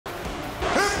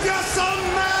you some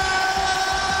now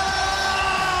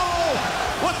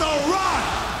what The Rock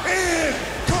is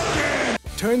cooking.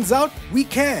 Turns out we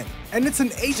can, and it's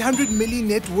an 800 million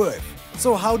net worth.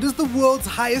 So how does the world's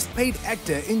highest paid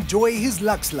actor enjoy his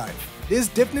Lux life? There's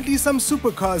definitely some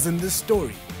supercars in this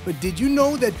story. But did you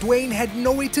know that Dwayne had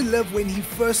nowhere to live when he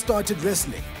first started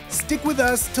wrestling? Stick with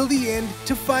us till the end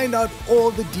to find out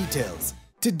all the details.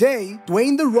 Today,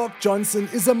 Dwayne "The Rock" Johnson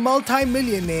is a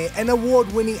multi-millionaire and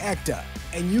award-winning actor.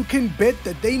 And you can bet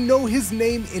that they know his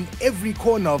name in every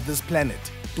corner of this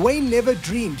planet. Dwayne never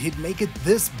dreamed he'd make it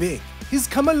this big. He's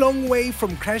come a long way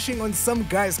from crashing on some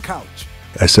guy's couch.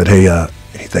 I said, hey,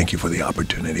 thank you for the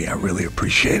opportunity. I really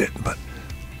appreciate it, but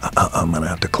I'm gonna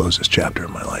have to close this chapter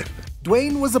in my life.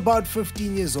 Dwayne was about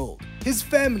 15 years old. His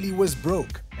family was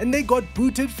broke, and they got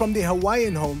booted from their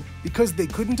Hawaiian home because they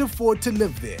couldn't afford to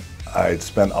live there. I'd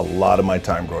spent a lot of my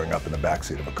time growing up in the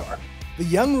backseat of a car. The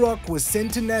young Rock was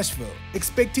sent to Nashville,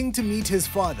 expecting to meet his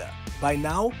father. By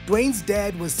now, Dwayne's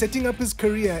dad was setting up his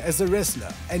career as a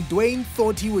wrestler, and Dwayne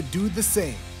thought he would do the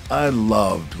same. I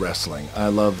loved wrestling. I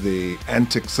love the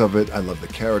antics of it. I love the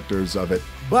characters of it.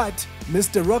 But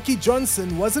Mr. Rocky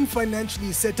Johnson wasn't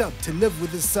financially set up to live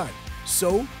with his son.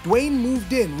 So Dwayne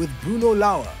moved in with Bruno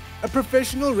Lauer, a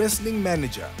professional wrestling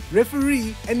manager,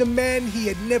 referee, and a man he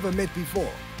had never met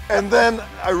before. And then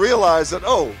I realized that,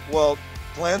 oh, well,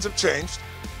 plans have changed,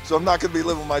 so I'm not going to be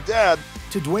living with my dad.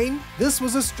 To Dwayne, this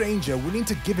was a stranger willing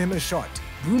to give him a shot.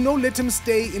 Bruno let him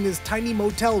stay in his tiny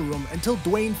motel room until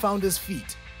Dwayne found his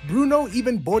feet. Bruno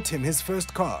even bought him his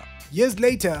first car. Years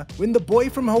later, when the boy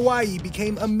from Hawaii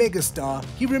became a megastar,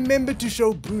 he remembered to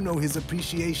show Bruno his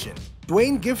appreciation.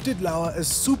 Dwayne gifted Lauer a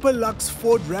Super Lux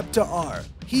Ford Raptor R.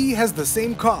 He has the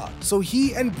same car, so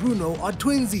he and Bruno are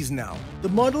twinsies now. The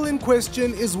model in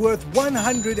question is worth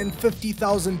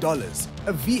 $150,000.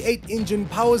 A V8 engine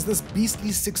powers this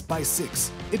beastly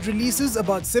 6x6. It releases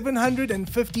about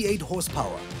 758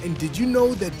 horsepower. And did you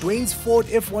know that Dwayne's Ford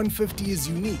F-150 is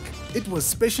unique? It was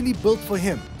specially built for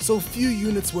him, so few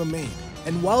units were made.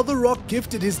 And while The Rock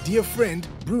gifted his dear friend,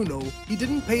 Bruno, he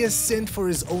didn't pay a cent for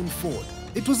his own Ford.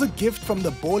 It was a gift from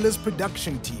the Ballers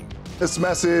production team. This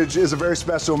message is a very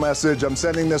special message. I'm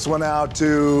sending this one out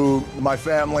to my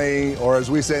family, or as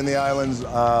we say in the islands,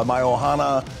 my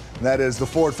ohana, and that is the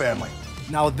Ford family.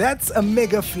 Now that's a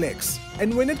mega flex.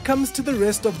 And when it comes to the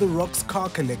rest of The Rock's car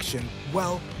collection,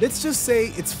 well, let's just say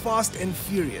it's fast and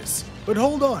furious. But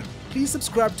hold on, please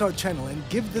subscribe to our channel and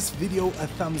give this video a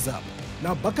thumbs up.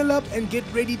 Now buckle up and get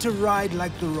ready to ride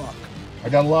like The Rock. I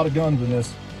got a lot of guns in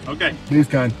this. Okay. These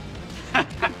kind.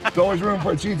 There's always room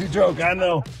for a cheesy joke, I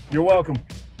know. You're welcome.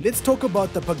 Let's talk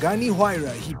about the Pagani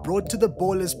Huayra he brought to the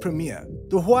Ballers premiere.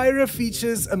 The Huayra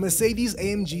features a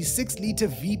Mercedes-AMG 6-liter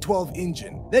V12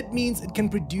 engine. That means it can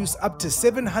produce up to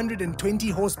 720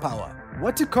 horsepower.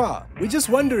 What a car! We're just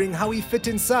wondering how he fit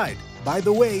inside. By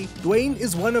the way, Dwayne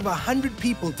is one of 100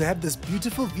 people to have this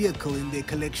beautiful vehicle in their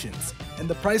collections. And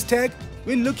the price tag?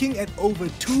 We're looking at over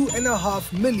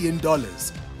 $2.5 million.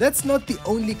 That's not the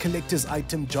only collector's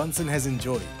item Johnson has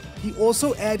enjoyed. He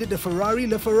also added a Ferrari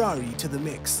LaFerrari to the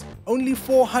mix. Only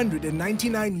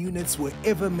 499 units were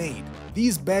ever made.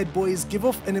 These bad boys give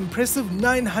off an impressive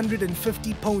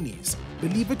 950 ponies.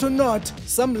 Believe it or not,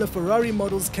 some LaFerrari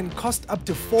models can cost up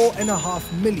to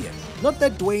 $4.5 million. Not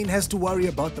that Dwayne has to worry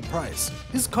about the price.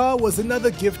 His car was another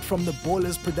gift from the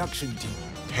Ballers production team.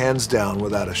 Hands down,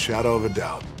 without a shadow of a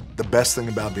doubt, the best thing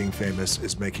about being famous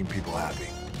is making people happy.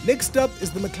 Next up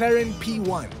is the McLaren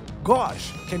P1.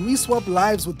 Gosh, can we swap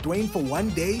lives with Dwayne for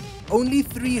one day? Only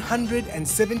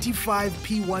 375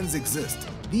 P1s exist.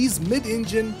 These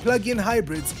mid-engine plug-in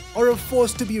hybrids are a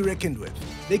force to be reckoned with.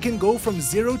 They can go from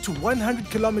 0 to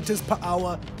 100 kilometers per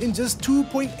hour in just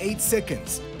 2.8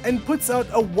 seconds and puts out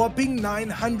a whopping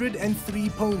 903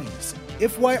 ponies.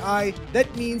 FYI,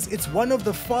 that means it's one of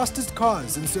the fastest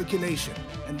cars in circulation.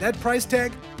 And that price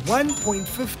tag?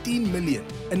 $1.15 million.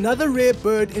 Another rare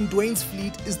bird in Dwayne's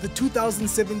fleet is the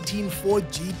 2017 Ford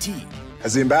GT.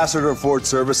 As the ambassador of Ford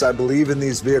Service, I believe in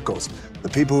these vehicles, the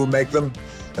people who make them,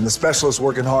 and the specialists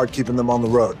working hard keeping them on the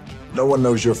road. No one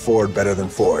knows your Ford better than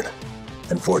Ford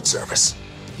and Ford Service.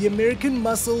 The American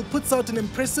Muscle puts out an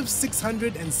impressive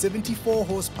 674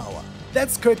 horsepower.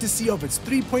 That's courtesy of its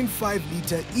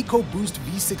 3.5-liter EcoBoost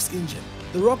V6 engine.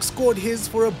 The Rock scored his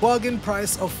for a bargain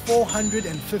price of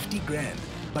 $450 grand.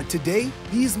 But today,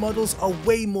 these models are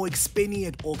way more expensive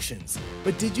at auctions.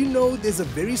 But did you know there's a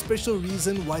very special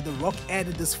reason why The Rock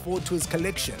added this Ford to his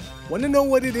collection? Want to know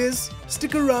what it is?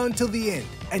 Stick around till the end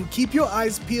and keep your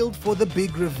eyes peeled for the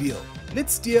big reveal.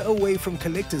 Let's steer away from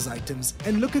collector's items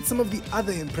and look at some of the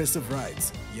other impressive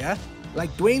rides. Yeah? like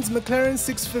Dwayne's McLaren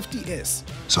 650S.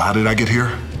 So how did I get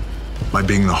here? By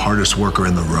being the hardest worker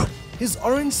in the room. His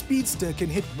orange speedster can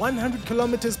hit 100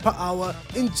 kilometers per hour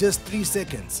in just 3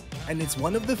 seconds, and it's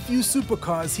one of the few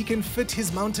supercars he can fit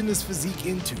his mountainous physique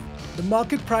into. The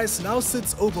market price now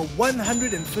sits over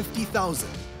 $150,000.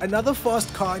 Another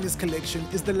fast car in his collection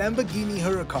is the Lamborghini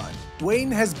Huracan.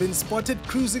 Dwayne has been spotted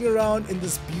cruising around in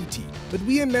this beauty, but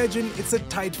we imagine it's a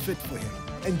tight fit for him.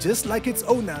 And just like its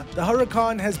owner, the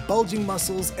Huracan has bulging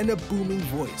muscles and a booming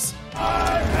voice.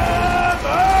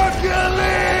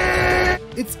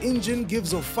 Its engine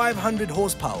gives off 500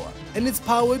 horsepower, and it's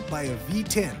powered by a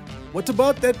V10. What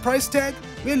about that price tag?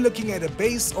 We're looking at a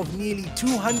base of nearly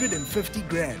 250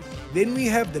 grand. Then we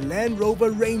have the Land Rover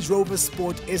Range Rover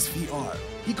Sport SVR.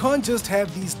 You can't just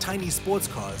have these tiny sports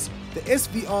cars. The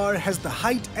SVR has the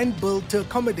height and build to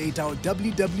accommodate our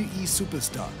WWE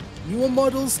superstar. Newer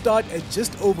models start at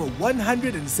just over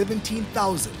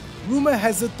 117,000. Rumor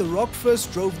has it The Rock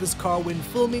first drove this car when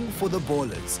filming for The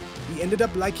Ballers. He ended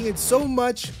up liking it so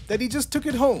much that he just took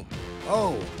it home.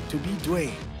 Oh, to be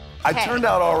Dwayne. I turned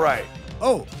out all right.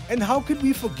 Oh, and how could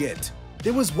we forget?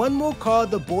 There was one more car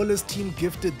the Ballers team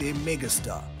gifted their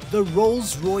megastar, the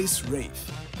Rolls-Royce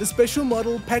Wraith. The special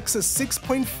model packs a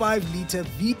 6.5-liter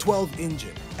V12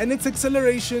 engine, and its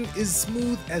acceleration is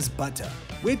smooth as butter.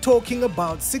 We're talking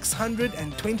about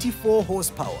 624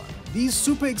 horsepower. These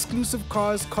super exclusive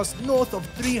cars cost north of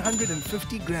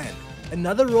 350 grand.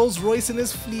 Another Rolls-Royce in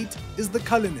his fleet is the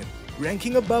Cullinan.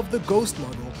 Ranking above the Ghost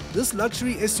model, this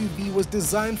luxury SUV was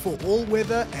designed for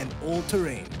all-weather and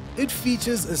all-terrain. It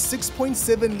features a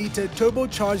 6.7-liter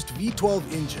turbocharged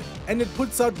V12 engine, and it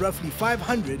puts out roughly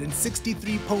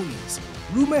 563 ponies.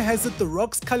 Rumor has it The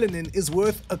Rock's Cullinan is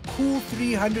worth a cool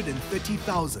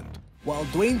 $330,000. While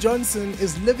Dwayne Johnson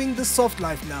is living the soft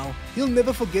life now, he'll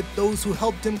never forget those who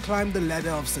helped him climb the ladder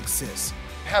of success.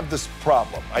 I have this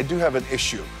problem. I do have an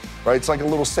issue, right? It's like a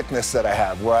little sickness that I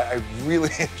have where I really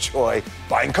enjoy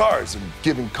buying cars and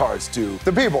giving cars to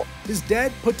the people. His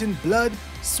dad put in blood,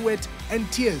 sweat,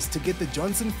 and tears to get the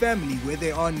Johnson family where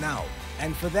they are now.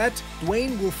 And for that,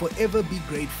 Dwayne will forever be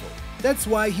grateful. That's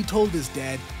why he told his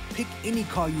dad, pick any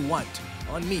car you want,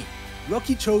 on me.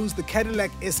 Rocky chose the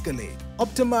Cadillac Escalade,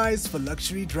 optimized for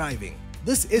luxury driving.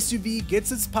 This SUV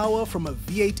gets its power from a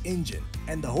V8 engine,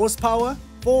 and the horsepower,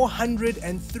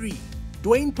 403.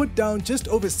 Dwayne put down just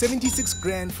over 76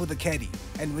 grand for the Caddy,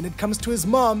 and when it comes to his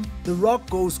mom, The Rock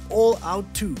goes all out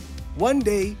too. One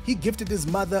day, he gifted his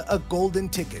mother a golden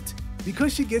ticket,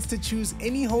 because she gets to choose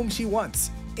any home she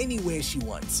wants, anywhere she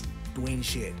wants, Dwayne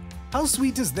shared. How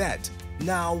sweet is that?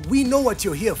 Now, we know what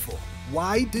you're here for.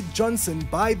 Why did Johnson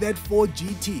buy that Ford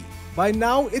GT? By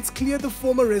now, it's clear the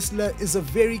former wrestler is a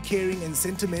very caring and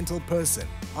sentimental person.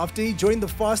 After he joined the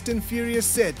Fast and Furious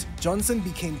set, Johnson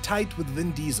became tight with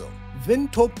Vin Diesel. Vin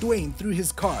talked Dwayne through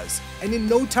his cars, and in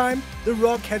no time, The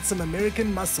Rock had some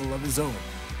American muscle of his own.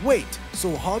 Wait,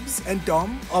 so Hobbs and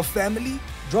Dom are family?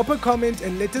 Drop a comment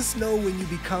and let us know when you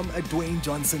become a Dwayne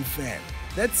Johnson fan.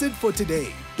 That's it for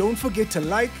today. Don't forget to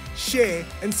like, share,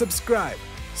 and subscribe.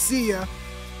 See ya!